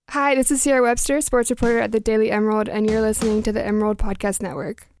Hi, this is Sierra Webster, sports reporter at the Daily Emerald, and you're listening to the Emerald Podcast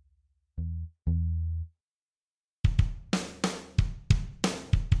Network.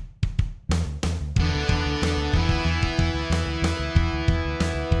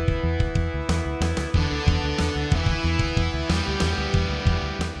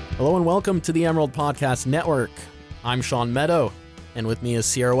 Hello and welcome to the Emerald Podcast Network. I'm Sean Meadow, and with me is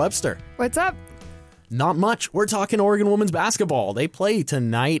Sierra Webster. What's up? Not much. We're talking Oregon women's basketball. They play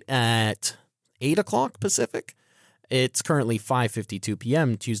tonight at 8 o'clock Pacific. It's currently 5:52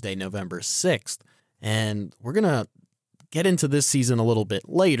 p.m. Tuesday, November 6th. And we're going to get into this season a little bit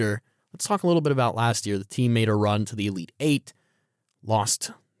later. Let's talk a little bit about last year. The team made a run to the Elite Eight,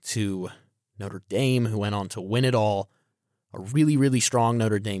 lost to Notre Dame, who went on to win it all. A really, really strong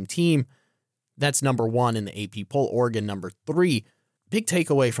Notre Dame team. That's number one in the AP poll. Oregon, number 3. Big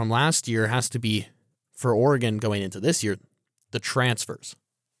takeaway from last year has to be, for Oregon going into this year, the transfers.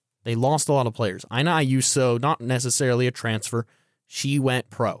 They lost a lot of players. Aina Ayuso, not necessarily a transfer. She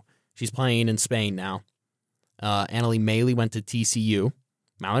went pro. She's playing in Spain now. Annalie Maley went to TCU.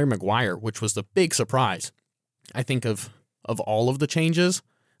 Mallory McGuire, which was the big surprise, I think, of all of the changes.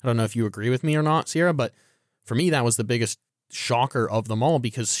 I don't know if you agree with me or not, Sierra, but for me, that was the biggest shocker of them all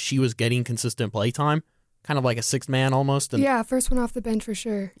because she was getting consistent play time. Kind of like a sixth man almost. And yeah, first one off the bench for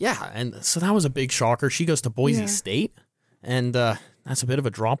sure. Yeah, and so that was a big shocker. She goes to Boise State, and that's a bit of a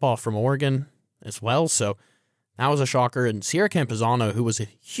drop-off from Oregon as well. So that was a shocker. And Sierra Campuzano, who was a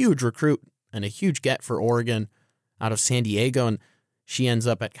huge recruit and a huge get for Oregon out of San Diego, and she ends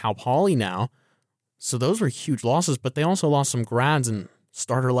up at Cal Poly now. So those were huge losses, but they also lost some grads and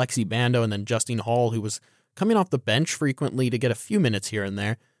starter Lexi Bando and then Justine Hall, who was coming off the bench frequently to get a few minutes here and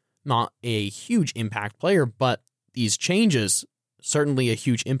there. Not a huge impact player, but these changes, certainly a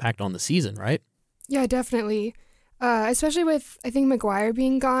huge impact on the season, right? Yeah, definitely. Especially with, I think, McGuire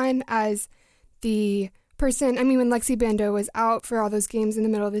being gone as the person. I mean, when Lexi Bando was out for all those games in the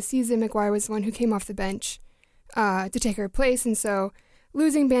middle of the season, McGuire was the one who came off the bench to take her place. And so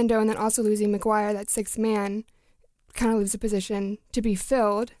losing Bando and then also losing McGuire, that sixth man, kind of leaves a position to be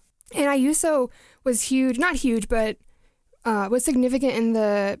filled. And Ayuso was huge, not huge, but was significant in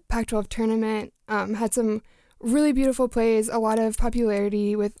the Pac-12 tournament, had some really beautiful plays, a lot of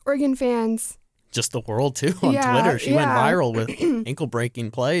popularity with Oregon fans. Just the world, too, on Twitter. She went viral with ankle-breaking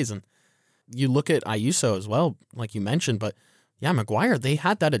plays. And you look at Ayuso as well, like you mentioned. But, yeah, McGuire, they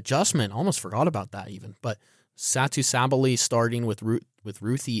had that adjustment. Almost forgot about that even. But Satu Sabali starting with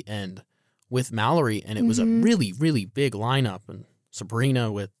Ruthie and with Mallory, and it was a really, really big lineup. And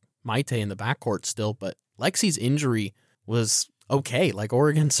Sabrina with Maite in the backcourt still. But Lexi's injury was okay. Like,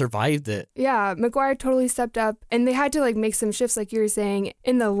 Oregon survived it. Yeah, McGuire totally stepped up, and they had to make some shifts, like you were saying,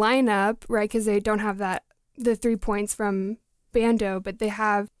 in the lineup, right? Because they don't have the 3 points from Bando, but they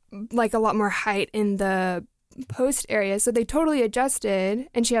have a lot more height in the post area. So they totally adjusted,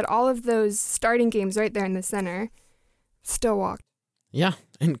 and she had all of those starting games right there in the center. Still walked. Yeah,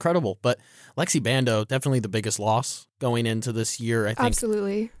 incredible. But Lexi Bando, definitely the biggest loss going into this year, I think.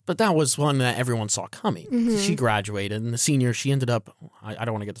 Absolutely. But that was one that everyone saw coming. She graduated, and the senior, she ended up, I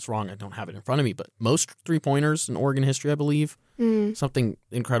don't want to get this wrong, I don't have it in front of me, but most three-pointers in Oregon history, I believe. Something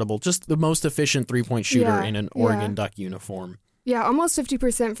incredible. Just the most efficient three-point shooter in an Oregon Duck uniform. Yeah, almost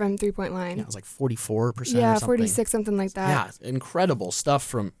 50% from three-point line. Yeah, it was like 44%. Yeah, 46, something like that. Yeah, incredible stuff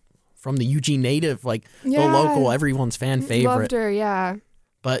from the Eugene native, the local, everyone's fan favorite. Loved her, yeah.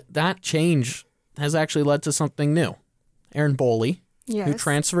 But that change has actually led to something new. Erin Boley, who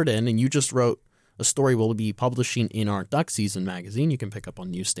transferred in, and you just wrote a story we'll be publishing in our Duck Season magazine. You can pick up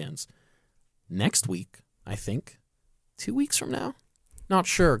on newsstands next week, I think. 2 weeks from now? Not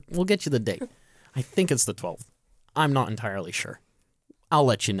sure. We'll get you the date. I think it's the 12th. I'm not entirely sure. I'll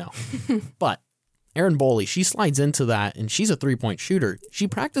let you know. But Erin Boley, she slides into that, and she's a three-point shooter. She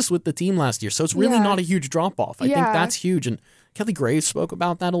practiced with the team last year, so it's really not a huge drop-off. I think that's huge, and Kelly Graves spoke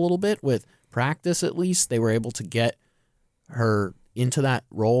about that a little bit. With practice, at least, they were able to get her into that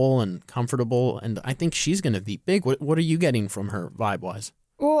role and comfortable, and I think she's going to be big. What are you getting from her vibe-wise?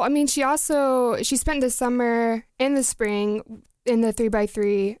 Well, I mean, she spent the summer and the spring in the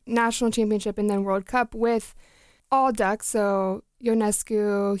 3x3 national championship and then World Cup with all Ducks, so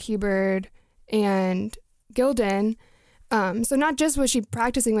Ionescu, Hebard, and Gildan. So not just was she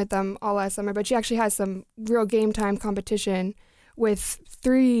practicing with them all last summer, but she actually has some real game time competition with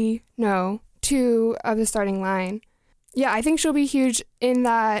two of the starting line. Yeah, I think she'll be huge in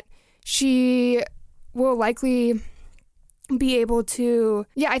that she will likely be able to...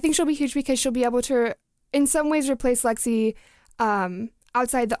 Yeah, I think she'll be huge because she'll be able to, in some ways, replace Lexi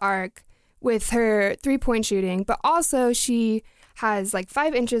outside the arc with her three-point shooting. But also, she has like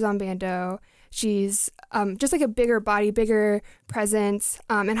 5 inches on Bando. She's just like a bigger body, bigger presence,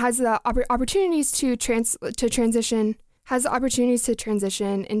 and has the opportunities to transition. Has the opportunities to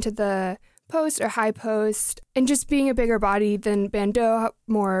transition into the post or high post, and just being a bigger body than Bando,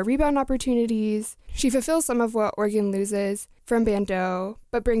 more rebound opportunities. She fulfills some of what Oregon loses from Bando,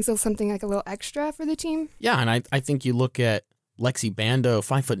 but brings something like a little extra for the team. Yeah, and I think you look at Lexi Bando,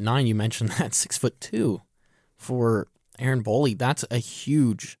 5'9", you mentioned that, 6'2" for Erin Boley. That's a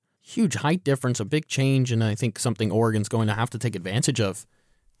huge height difference, a big change, and I think something Oregon's going to have to take advantage of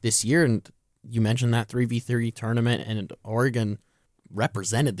this year. And you mentioned that 3v3 tournament, and Oregon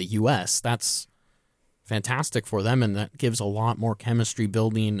represented the U.S. That's fantastic for them, and that gives a lot more chemistry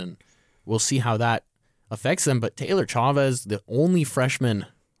building, and we'll see how that affects them. But Taylor Chavez, the only freshman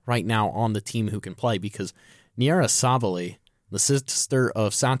right now on the team who can play, because Niera Sabally, the sister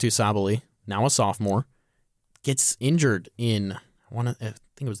of Satu Sabally, now a sophomore, gets injured in I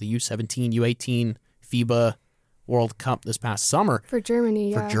think it was the U17, U18 FIBA World Cup this past summer. For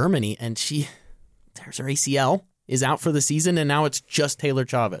Germany, and she tears her ACL, is out for the season, and now it's just Taylor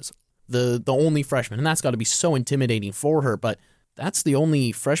Chavez, the only freshman. And that's got to be so intimidating for her, but that's the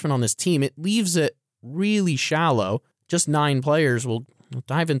only freshman on this team. It leaves it really shallow, just 9 players. We'll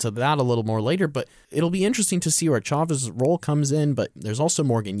dive into that a little more later, but it'll be interesting to see where Chavez's role comes in. But there's also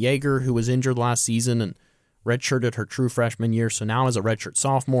Morgan Yeager, who was injured last season and redshirted her true freshman year, so now as a redshirt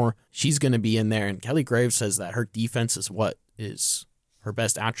sophomore, she's going to be in there. And Kelly Graves says that her defense is what is her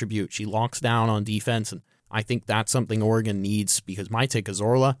best attribute. She locks down on defense, and I think that's something Oregon needs, because Maite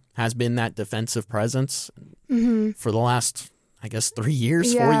Cazorla has been that defensive presence for the last, I guess, 3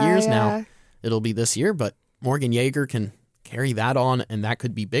 years, 4 years now. It'll be this year, but Morgan Yeager can carry that on, and that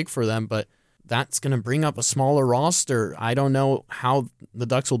could be big for them, but that's going to bring up a smaller roster. I don't know how the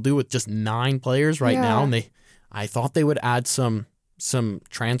Ducks will do with just 9 players right now, and I thought they would add some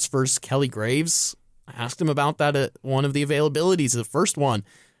transfers. Kelly Graves, I asked him about that at one of the availabilities, the first one.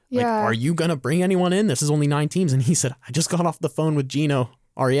 Like, are you going to bring anyone in? This is only 9 teams. And he said, I just got off the phone with Gino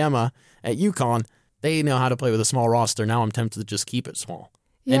Auriemma at UConn. They know how to play with a small roster. Now I'm tempted to just keep it small.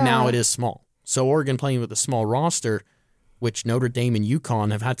 Yeah. And now it is small. So Oregon playing with a small roster, which Notre Dame and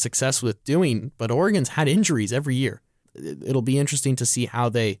UConn have had success with doing, but Oregon's had injuries every year. It'll be interesting to see how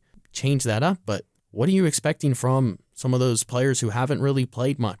they change that up. But what are you expecting from some of those players who haven't really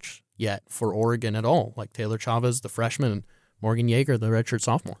played much yet for Oregon at all, like Taylor Chavez, the freshman, and Morgan Yeager, the redshirt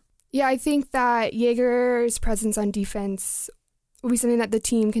sophomore? Yeah, I think that Yeager's presence on defense will be something that the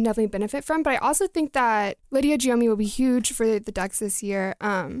team can definitely benefit from. But I also think that Lydia Giomi will be huge for the Ducks this year.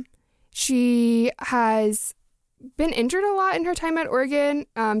 She has been injured a lot in her time at Oregon,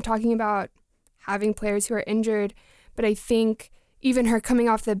 talking about having players who are injured. But I think even her coming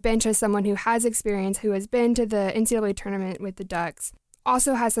off the bench as someone who has experience, who has been to the NCAA tournament with the Ducks,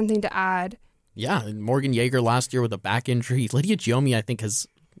 also has something to add. Yeah, Morgan Yeager last year with a back injury. Lydia Giomi, I think, has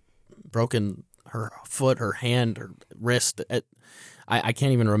broken her foot, her hand, her wrist. I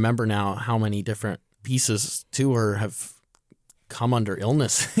can't even remember now how many different pieces to her have come under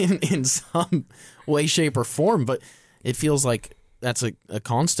illness in some way, shape, or form. But it feels like that's a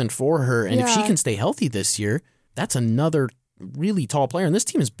constant for her. And if she can stay healthy this year, that's another really tall player. And this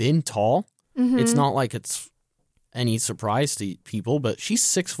team has been tall. Mm-hmm. It's not like it's any surprise to people, but she's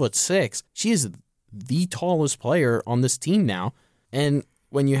 6'6". She is the tallest player on this team now. And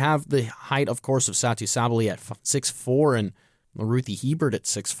when you have the height, of course, of Satu Sabally at 6'4" and Ruthie Hebert at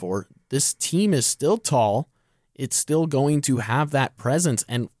 6'4", this team is still tall. It's still going to have that presence.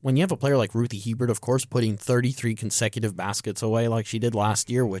 And when you have a player like Ruthie Hebert, of course, putting 33 consecutive baskets away like she did last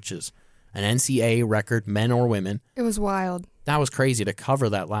year, which is an NCAA record, men or women. It was wild. That was crazy to cover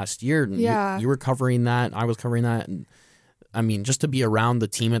that last year. And you were covering that. I was covering that. And I mean, just to be around the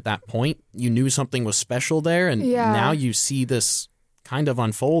team at that point, you knew something was special there. And now you see this kind of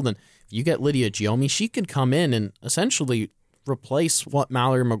unfold. And if you get Lydia Giomi, she could come in and essentially replace what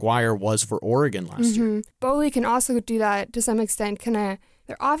Mallory McGuire was for Oregon last year. Boley can also do that to some extent. Their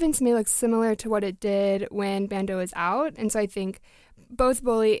offense may look similar to what it did when Bando was out. And so I think both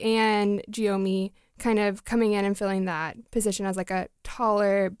Boley and Giomi kind of coming in and filling that position as like a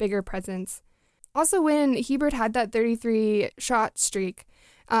taller, bigger presence. Also, when Hebert had that 33 shot streak,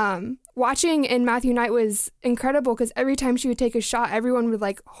 watching in Matthew Knight was incredible, because every time she would take a shot, everyone would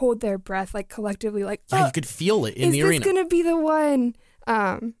like hold their breath, like collectively, like, yeah, you could feel it in the arena. Is this going to be the one?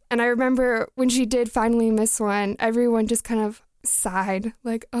 And I remember when she did finally miss one, everyone just kind of sighed,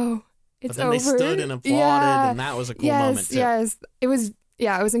 like, oh, it's over. But then they stood and applauded, and that was a cool moment too. Yes, it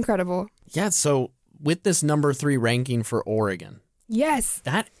was incredible. Yeah, so with this number 3 ranking for Oregon, yes,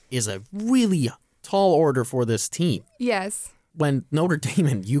 that is a really tall order for this team. Yes. when Notre Dame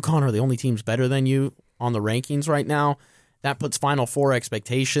and UConn are the only teams better than you on the rankings right now, that puts Final Four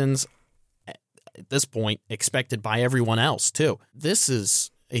expectations at this point expected by everyone else too. This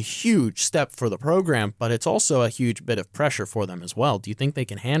is a huge step for the program, but it's also a huge bit of pressure for them as well. Do you think they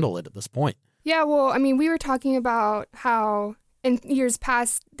can handle it at this point? Yeah, well, I mean, we were talking about how in years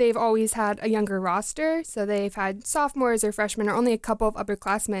past, they've always had a younger roster. So they've had sophomores or freshmen or only a couple of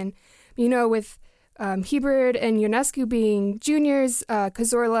upperclassmen. You know, with Hebard and Ionescu being juniors,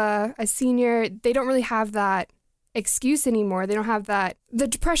 Cazorla a senior, they don't really have that excuse anymore. They don't have that. The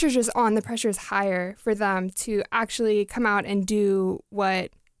pressure's just on. The pressure's higher for them to actually come out and do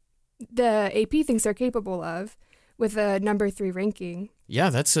what the AP thinks they're capable of with a number 3 ranking.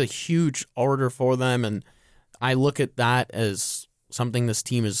 Yeah, that's a huge order for them. And I look at that as something this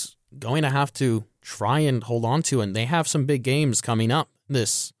team is going to have to try and hold on to. And they have some big games coming up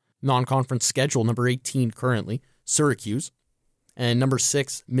this non-conference schedule. Number 18 currently, Syracuse, and number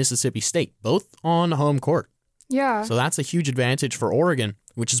 6, Mississippi State, both on home court. Yeah. So that's a huge advantage for Oregon,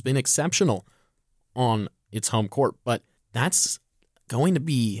 which has been exceptional on its home court. But that's going to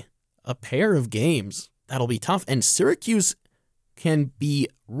be a pair of games that'll be tough. And Syracuse can be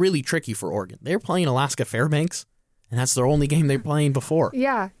really tricky for Oregon. They're playing Alaska Fairbanks, and that's their only game they're playing before.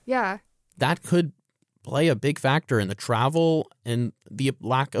 Yeah. That could play a big factor in the travel and the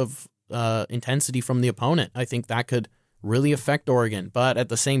lack of intensity from the opponent. I think that could really affect Oregon. But at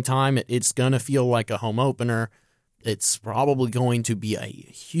the same time, it's going to feel like a home opener. It's probably going to be a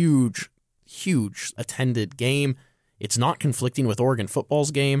huge, huge attended game. It's not conflicting with Oregon football's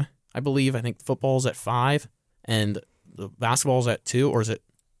game, I believe. I think football's at 5 and the basketball's at 2, or is it?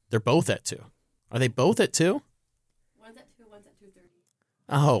 They're both at 2. Are they both at 2? One's at 2, one's at 2:30.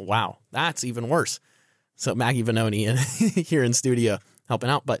 Oh, wow. That's even worse. So Maggie Vanoni here in studio helping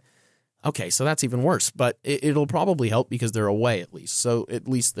out. But okay, so that's even worse. But it'll probably help because they're away at least. So at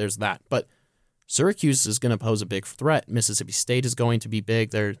least there's that. But Syracuse is going to pose a big threat. Mississippi State is going to be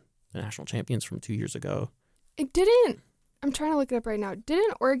big. They're the national champions from 2 years ago. I'm trying to look it up right now.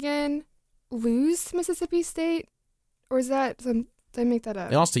 Didn't Oregon lose to Mississippi State? Or is that did I make that up?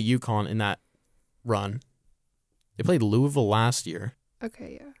 They lost to UConn in that run. They played Louisville last year.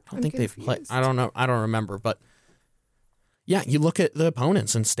 Okay, yeah. I don't think they've played. I don't know. I don't remember. But yeah, you look at the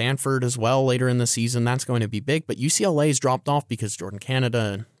opponents and Stanford as well later in the season. That's going to be big. But UCLA's dropped off because Jordan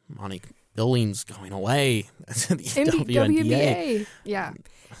Canada and Monty Billings going away to the WNBA. Yeah.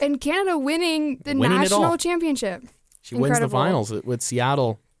 And Canada winning the national championship. She wins the finals with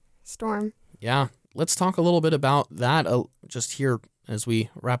Seattle Storm. Yeah. Let's talk a little bit about that just here as we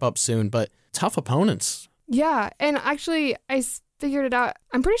wrap up soon. But tough opponents. Yeah. And actually, I figured it out.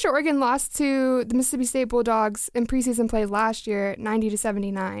 I'm pretty sure Oregon lost to the Mississippi State Bulldogs in preseason play last year,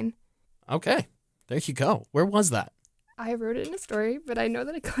 90-79. Okay. There you go. Where was that? I wrote it in a story, but I know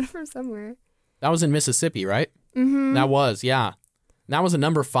that I got it from somewhere. That was in Mississippi, right? Mm-hmm. That was, yeah. That was a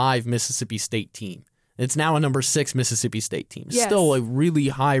number 5 Mississippi State team. It's now a number 6 Mississippi State team. Yes. Still a really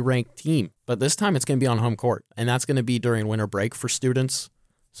high-ranked team. But this time it's going to be on home court, and that's going to be during winter break for students.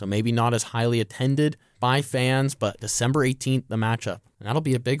 So maybe not as highly attended by fans, but December 18th, the matchup. And that'll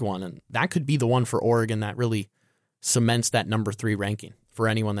be a big one. And that could be the one for Oregon that really cements that number 3 ranking for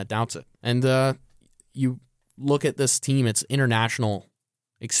anyone that doubts it. And you look at this team, it's international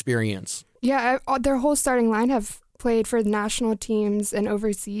experience. Yeah, their whole starting line have played for national teams and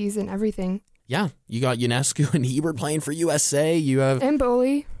overseas and everything. Yeah, you got Ionescu and Hebard playing for USA. You have and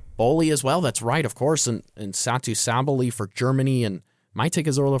Boley as well. That's right, of course, and Satu Sabali for Germany and Maite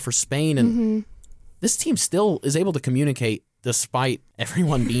Cazorla for Spain. And this team still is able to communicate despite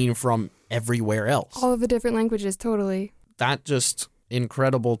everyone being from everywhere else. All of the different languages, totally. That just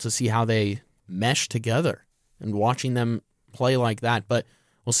incredible to see how they mesh together and watching them play like that. But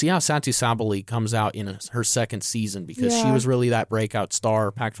we'll see how Satu Sabali comes out in her second season because she was really that breakout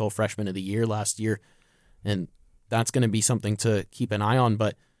star, Pac-12 Freshman of the Year last year. And that's going to be something to keep an eye on.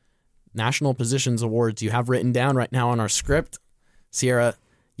 But National Positions Awards you have written down right now on our script. Sierra,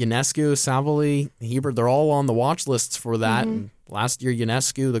 Ionescu, Sabali, Hebard, they're all on the watch lists for that. And last year,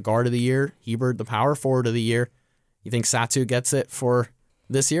 Ionescu, the guard of the year, Hebard, the power forward of the year. You think Satu gets it for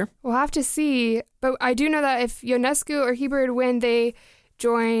this year? We'll have to see. But I do know that if Ionescu or Hebard win, they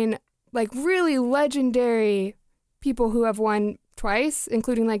join like really legendary people who have won twice,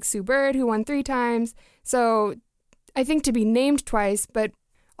 including like Sue Bird, who won 3 times. So I think to be named twice, but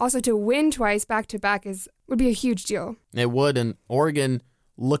also to win twice back-to-back would be a huge deal. It would, and Oregon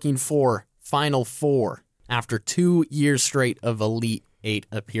looking for Final Four after 2 years straight of Elite 8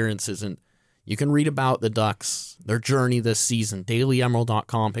 appearances. And you can read about the Ducks, their journey this season,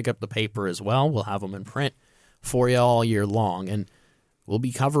 dailyemerald.com. Pick up the paper as well. We'll have them in print. for you all year long. And we'll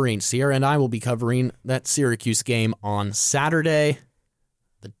be covering, Sierra and I will be covering that Syracuse game on Saturday.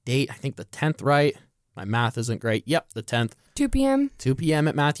 The date, I think the 10th, right? My math isn't great. Yep, the 10th. 2 p.m. 2 p.m.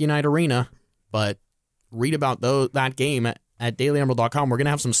 at Matthew Knight Arena. But read about that game at dailyemerald.com. We're going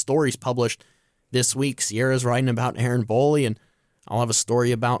to have some stories published this week. Sierra's writing about Aaron Boley, and I'll have a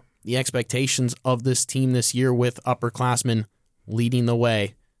story about the expectations of this team this year with upperclassmen leading the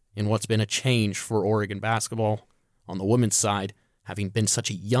way in what's been a change for Oregon basketball on the women's side, having been such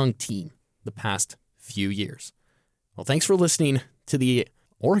a young team the past few years. Well, thanks for listening to the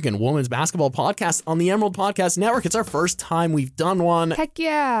Oregon Women's Basketball Podcast on the Emerald Podcast Network. It's our first time we've done one. Heck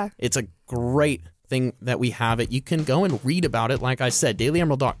yeah. It's a great thing that we have it. You can go and read about it. Like I said,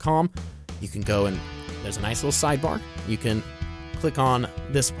 dailyemerald.com. You can go and there's a nice little sidebar. You can click on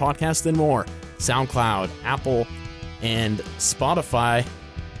this podcast and more. SoundCloud, Apple, and Spotify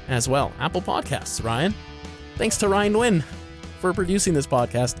as well. Apple Podcasts, Ryan. Thanks to Ryan Nguyen for producing this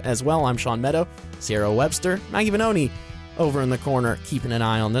podcast as well. I'm Sean Meadow, Sierra Webster, Maggie Vanoni over in the corner, keeping an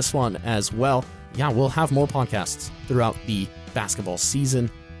eye on this one as well. Yeah, we'll have more podcasts throughout the basketball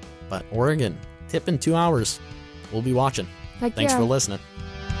season, but Oregon, tip in 2 hours. We'll be watching. Heck Thanks yeah. for listening.